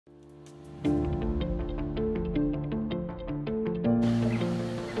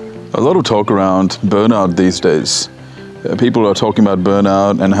A lot of talk around burnout these days. People are talking about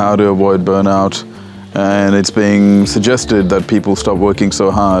burnout and how to avoid burnout, and it's being suggested that people stop working so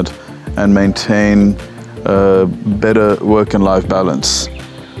hard and maintain a better work and life balance.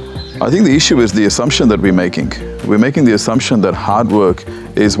 I think the issue is the assumption that we're making. We're making the assumption that hard work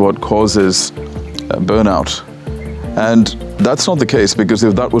is what causes burnout. And that's not the case, because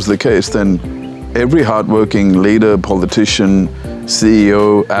if that was the case, then every hardworking leader, politician,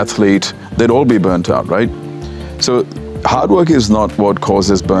 CEO, athlete, they'd all be burnt out, right? So hard work is not what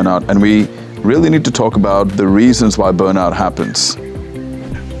causes burnout, and we really need to talk about the reasons why burnout happens.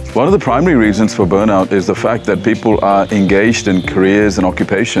 One of the primary reasons for burnout is the fact that people are engaged in careers and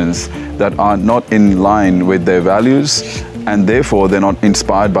occupations that are not in line with their values, and therefore they're not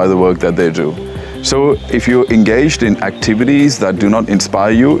inspired by the work that they do. So if you're engaged in activities that do not inspire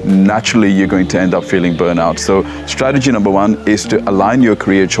you, naturally you're going to end up feeling burnout. So strategy number one is to align your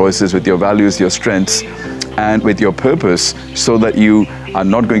career choices with your values, your strengths, and with your purpose, so that you are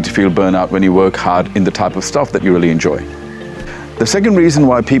not going to feel burnout when you work hard in the type of stuff that you really enjoy. The second reason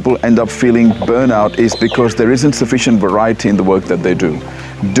why people end up feeling burnout is because there isn't sufficient variety in the work that they do.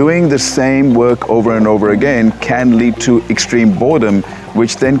 Doing the same work over and over again can lead to extreme boredom,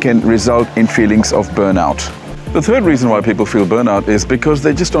 which then can result in feelings of burnout. The third reason why people feel burnout is because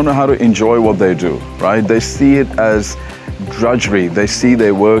they just don't know how to enjoy what they do, right? They see it as drudgery. They see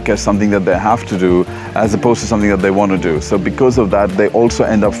their work as something that they have to do, as opposed to something that they want to do. So because of that, they also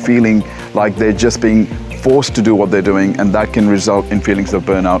end up feeling like they're just being forced to do what they're doing, and that can result in feelings of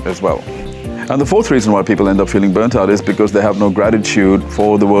burnout as well. And the fourth reason why people end up feeling burnt out is because they have no gratitude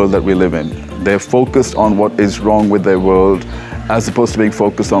for the world that we live in. They're focused on what is wrong with their world, as opposed to being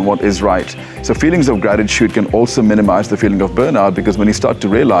focused on what is right. So feelings of gratitude can also minimize the feeling of burnout, because when you start to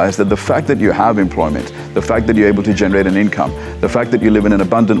realize that the fact that you have employment, the fact that you're able to generate an income, the fact that you live in an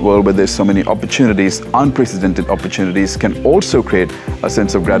abundant world where there's so many opportunities, unprecedented opportunities, can also create a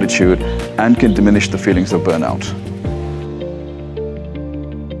sense of gratitude and can diminish the feelings of burnout.